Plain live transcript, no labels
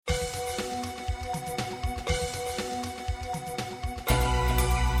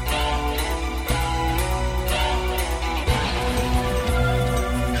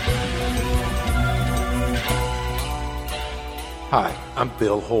Hi, I'm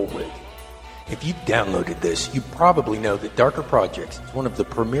Bill Holwig. If you've downloaded this, you probably know that Darker Projects is one of the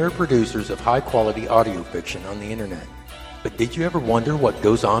premier producers of high-quality audio fiction on the internet. But did you ever wonder what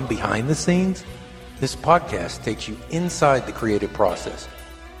goes on behind the scenes? This podcast takes you inside the creative process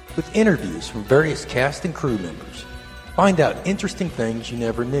with interviews from various cast and crew members. Find out interesting things you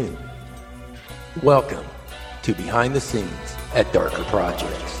never knew. Welcome to Behind the Scenes at Darker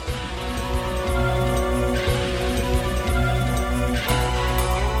Projects.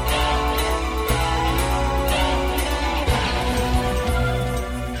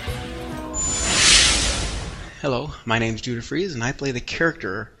 Hello, my name's Judah Friese, and I play the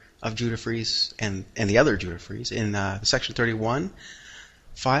character of Judah Friese and the other Judah Friese in the Section 31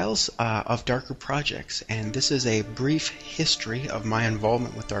 files of Darker Projects. And this is a brief history of my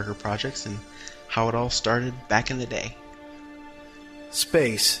involvement with Darker Projects and how it all started back in the day.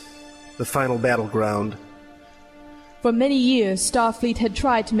 Space, the final battleground. For many years, Starfleet had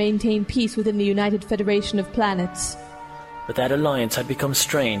tried to maintain peace within the United Federation of Planets. But that alliance had become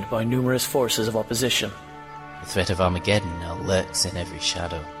strained by numerous forces of opposition. The threat of Armageddon now lurks in every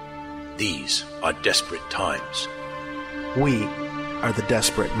shadow. These are desperate times. We are the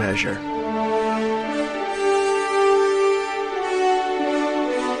desperate measure.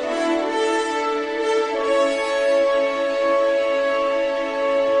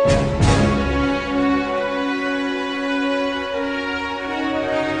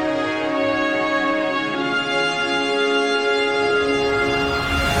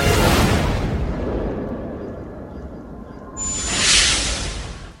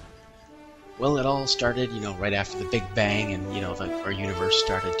 Well, it all started, right after the Big Bang, and, our universe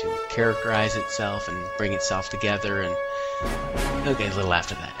started to characterize itself and bring itself together, and, okay, a little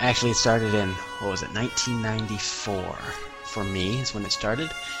after that. Actually, it started in, 1994 for me is when it started,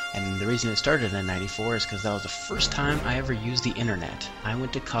 and the reason it started in 94 is because that was the first time I ever used the internet. I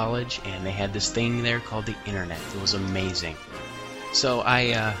went to college, and they had this thing there called the internet. It was amazing. So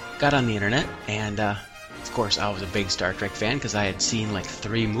I got on the internet, and of course, I was a big Star Trek fan because I had seen like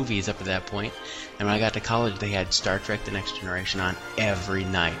 3 movies up to that point. And when I got to college, they had Star Trek The Next Generation on every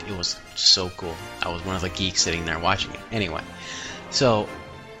night. It was so cool. I was one of the geeks sitting there watching it. Anyway, so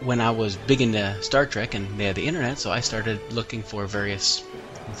when I was big into Star Trek and they had the internet, so I started looking for various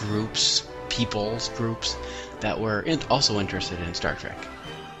groups, people's groups, that were also interested in Star Trek.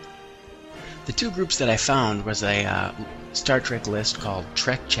 The 2 groups that I found was a Star Trek list called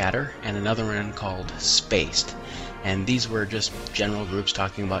Trek Chatter and another one called Spaced. And these were just general groups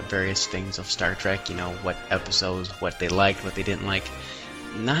talking about various things of Star Trek, what episodes, what they liked, what they didn't like.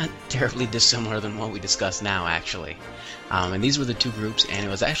 Not terribly dissimilar than what we discuss now, actually. And these were the 2 groups, and it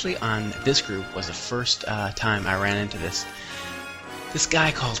was actually on this group was the first time I ran into this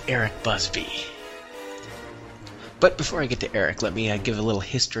guy called Eric Busby. But before I get to Eric, let me give a little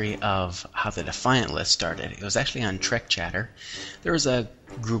history of how the Defiant list started. It was actually on Trek Chatter. There was a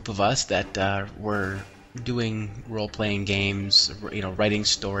group of us that were doing role-playing games, writing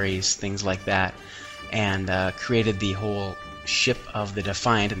stories, things like that, and created the whole ship of the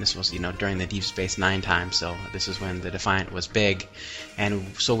Defiant, and this was, during the Deep Space Nine time, so this is when the Defiant was big. And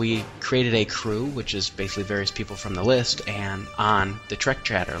so we created a crew, which is basically various people from the list, and on the Trek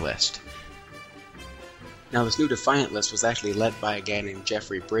Chatter list. Now, this new Defiant list was actually led by a guy named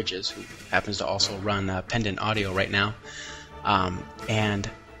Jeffrey Bridges, who happens to also run Pendant Audio right now. And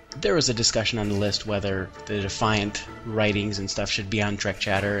there was a discussion on the list whether the Defiant writings and stuff should be on Trek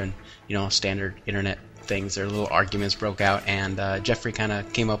Chatter and, standard internet things. Their little arguments broke out, and Jeffrey kind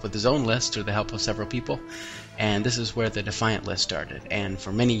of came up with his own list through the help of several people. And this is where the Defiant list started. And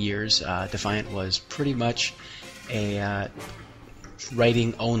for many years, Defiant was pretty much a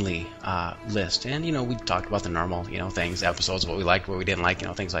writing only list, and we talked about the normal things, episodes, what we liked, what we didn't like,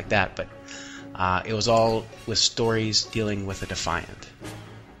 things like that, but it was all with stories dealing with the Defiant.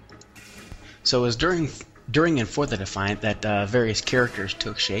 So it was during and for the Defiant that various characters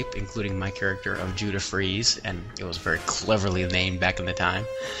took shape, including my character of Judah Friese, and it was very cleverly named back in the time.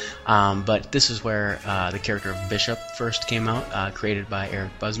 But this is where the character of Bishop first came out, created by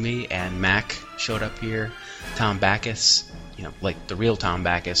Eric Busby, and Mac showed up here. Tom Backus, like the real Tom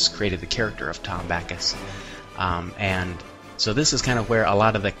Backus, created the character of Tom Backus. And so this is kind of where a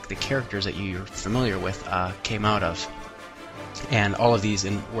lot of the characters that you're familiar with came out of. And all of these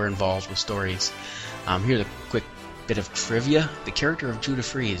were involved with stories. Here's a quick bit of trivia. The character of Judah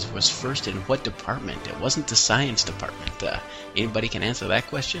Friese was first in what department? It wasn't the science department. Anybody can answer that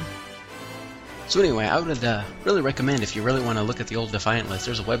question? So anyway, I would really recommend, if you really want to look at the old Defiant list,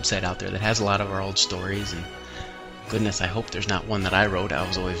 there's a website out there that has a lot of our old stories, and goodness, I hope there's not one that I wrote. I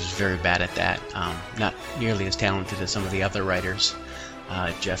was always very bad at that. Not nearly as talented as some of the other writers.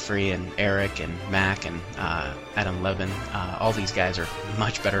 Jeffrey and Eric and Mac and Adam Levin, all these guys are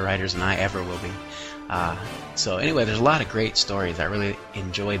much better writers than I ever will be. So anyway, there's a lot of great stories. I really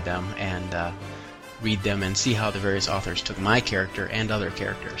enjoyed them, and read them and see how the various authors took my character and other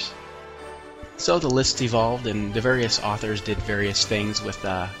characters. So the list evolved, and the various authors did various things with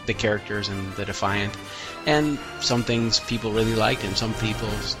the characters and the Defiant, and some things people really liked, and some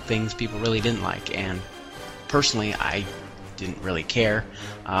things people really didn't like. And personally, I didn't really care.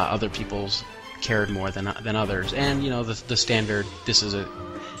 Other people's cared more than others. And the standard. This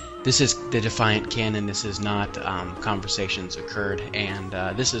is the Defiant canon. This is not conversations occurred, and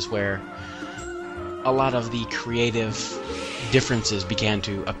this is where a lot of the creative differences began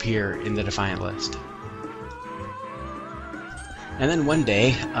to appear in the Defiant list. And then one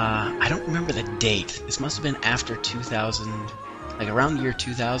day, I don't remember the date. This must have been after 2000, like around the year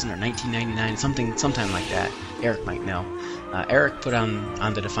 2000 or 1999, sometime like that. Eric might know. Eric put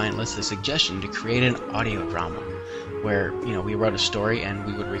on the Defiant list the suggestion to create an audio drama, where we wrote a story and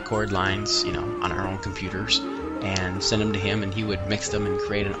we would record lines, on our own computers and send them to him, and he would mix them and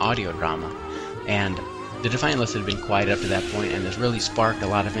create an audio drama. And the Defiant list had been quiet up to that point, and this really sparked a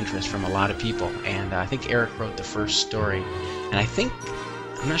lot of interest from a lot of people. And I think Eric wrote the first story, and I'm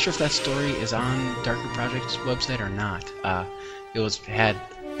not sure if that story is on Darker Project's website or not. It had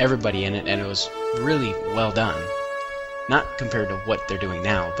everybody in it, and it was really well done. Not compared to what they're doing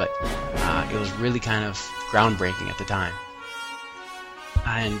now, but it was really kind of groundbreaking at the time.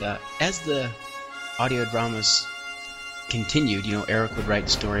 And as the audio dramas continued, Eric would write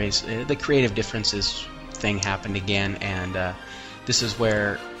stories. The creative differences thing happened again, and this is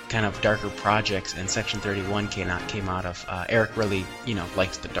where kind of Darker Projects and Section 31 came out of. Eric really,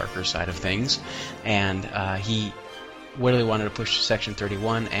 likes the darker side of things, and he really wanted to push Section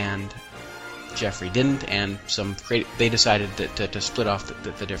 31, and Jeffrey didn't, and they decided to split off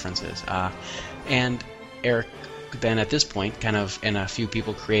the differences. And Eric then at this point and a few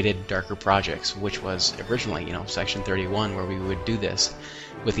people created Darker Projects, which was originally, Section 31, where we would do this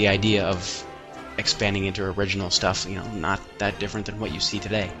with the idea of expanding into original stuff, not that different than what you see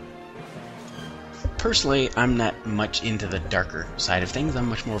today. Personally, I'm not much into the darker side of things. I'm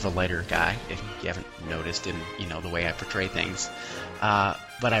much more of a lighter guy, if you haven't noticed in, the way I portray things.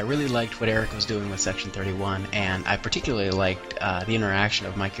 But I really liked what Eric was doing with Section 31, and I particularly liked the interaction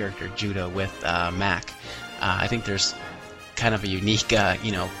of my character Judah with Mac. I think there's kind of a unique,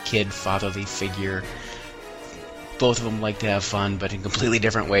 kid fatherly figure. Both of them like to have fun, but in completely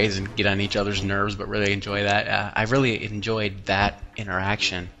different ways, and get on each other's nerves, but really enjoy that. I really enjoyed that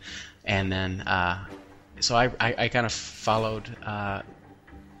interaction. And then, so I kind of followed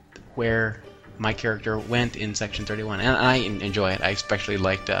where my character went in Section 31, and I enjoy it. I especially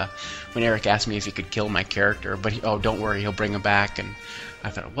liked when Eric asked me if he could kill my character, but don't worry, he'll bring him back. And I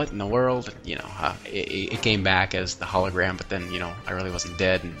thought, what in the world? It came back as the hologram, but then I really wasn't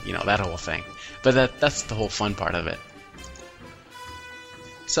dead, and that whole thing. But that's the whole fun part of it.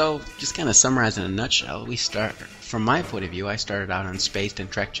 So, just kind of summarize in a nutshell, from my point of view, I started out on Spaced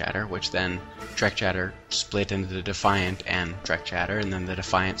and Trek Chatter, which then Trek Chatter split into the Defiant and Trek Chatter, and then the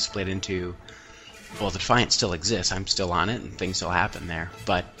Defiant split into, the Defiant still exists, I'm still on it, and things still happen there,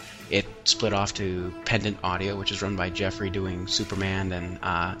 but it split off to Pendant Audio, which is run by Jeffrey doing Superman, and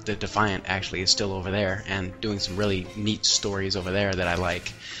the Defiant actually is still over there, and doing some really neat stories over there that I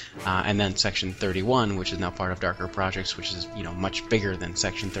like. And then Section 31, which is now part of Darker Projects, which is much bigger than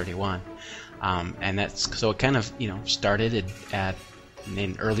Section 31, and that's so it kind of started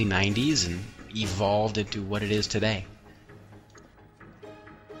in early 90s and evolved into what it is today.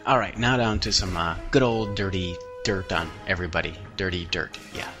 All right, now down to some good old dirty dirt on everybody. Dirty dirt,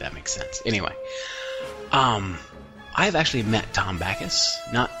 yeah, that makes sense. Anyway, I've actually met Tom Backus,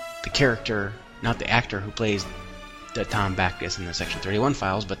 not the actor who plays the Tom Backus in the Section 31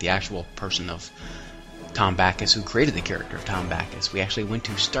 files, but the actual person of Tom Backus who created the character of Tom Backus. We actually went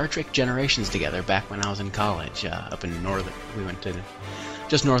to Star Trek Generations together back when I was in college, up in northern. We went to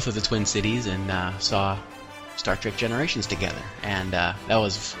just north of the Twin Cities and saw Star Trek Generations together, and that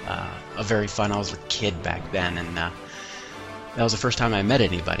was a very fun. I was a kid back then, and that was the first time I met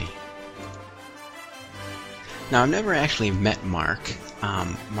anybody. Now, I've never actually met Mark.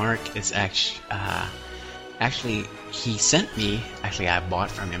 Mark is actually, he sent me, I bought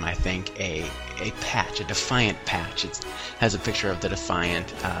from him, I think, a patch, a Defiant patch. It has a picture of the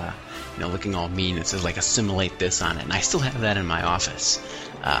Defiant, looking all mean. It says, assimilate this on it, and I still have that in my office.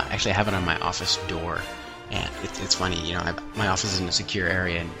 Actually, I have it on my office door, and it's funny, my office is in a secure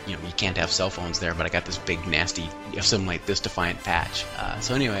area, and, you can't have cell phones there, but I got this big, nasty, assimilate this Defiant patch.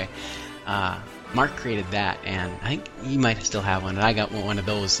 So anyway, Mark created that, and I think he might still have one, and I got one of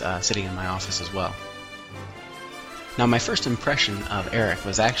those sitting in my office as well. Now, my first impression of Eric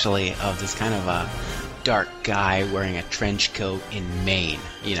was actually of this kind of a dark guy wearing a trench coat in Maine,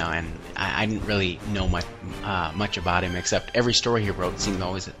 and I didn't really know much about him, except every story he wrote seemed to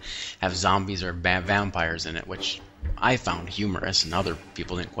always have zombies or vampires in it, which I found humorous, and other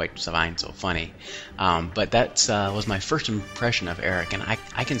people didn't quite find so funny. But that was my first impression of Eric, and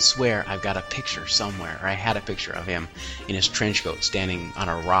I can swear I've got a picture somewhere, or I had a picture of him in his trench coat standing on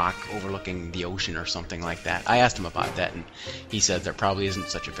a rock overlooking the ocean or something like that. I asked him about that, and he said there probably isn't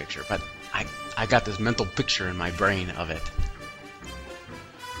such a picture, but I got this mental picture in my brain of it.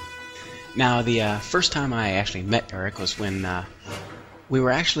 Now, the first time I actually met Eric was when we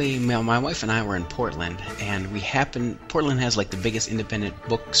were actually, my wife and I were in Portland, and Portland has like the biggest independent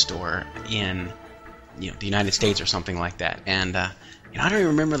bookstore in the United States or something like that, and I don't even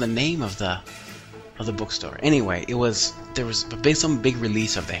remember the name of the bookstore. Anyway, there was some big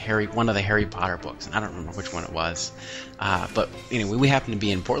release of one of the Harry Potter books, and I don't remember which one it was. But anyway, we happened to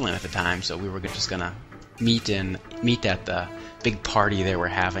be in Portland at the time, so we were just gonna meet at the big party they were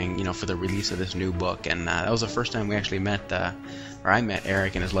having, for the release of this new book, and that was the first time we actually met, or I met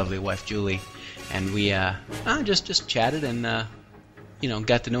Eric and his lovely wife Julie, and we just chatted and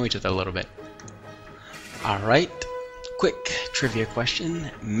got to know each other a little bit. All right. Quick trivia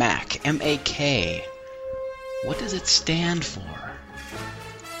question. MAC, M-A-K. What does it stand for?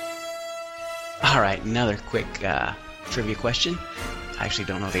 Alright, another quick trivia question. I actually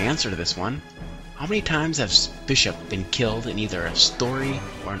don't know the answer to this one. How many times has Bishop been killed in either a story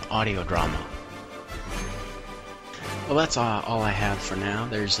or an audio drama? Well, that's all I have for now.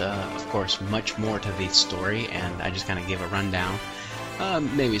 There's, of course, much more to the story, and I just kind of gave a rundown.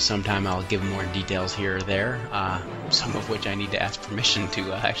 Maybe sometime I'll give more details here or there, some of which I need to ask permission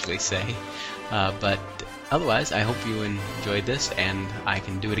to actually say. But otherwise, I hope you enjoyed this, and I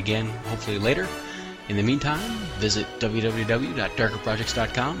can do it again hopefully later. In the meantime, visit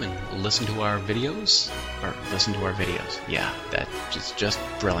www.darkerprojects.com and listen to our videos. Yeah, that's just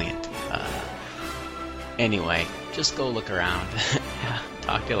brilliant. Anyway, just go look around.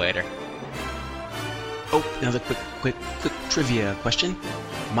 Talk to you later. Oh, another quick trivia question.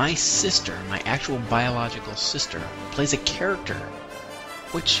 My sister, my actual biological sister, plays a character.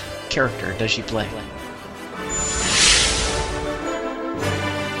 Which character does she play?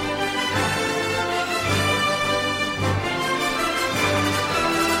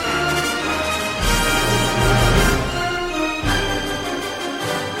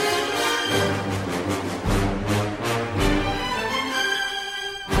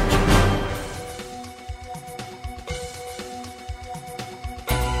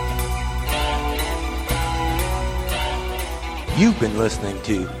 You've been listening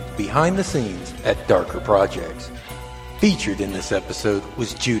to Behind the Scenes at Darker Projects. Featured in this episode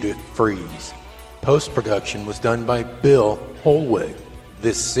was Judah Friese. Post-production was done by Bill Holwig.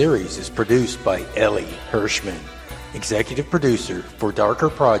 This series is produced by Ellie Hirschman. Executive producer for Darker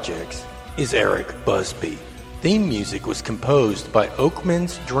Projects is Eric Busby. Theme music was composed by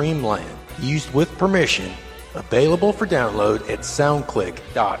Oakman's Dreamland, used with permission, available for download at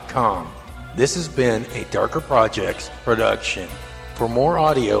soundclick.com. This has been a Darker Projects production. For more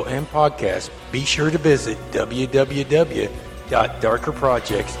audio and podcasts, be sure to visit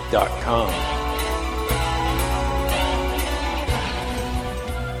www.darkerprojects.com.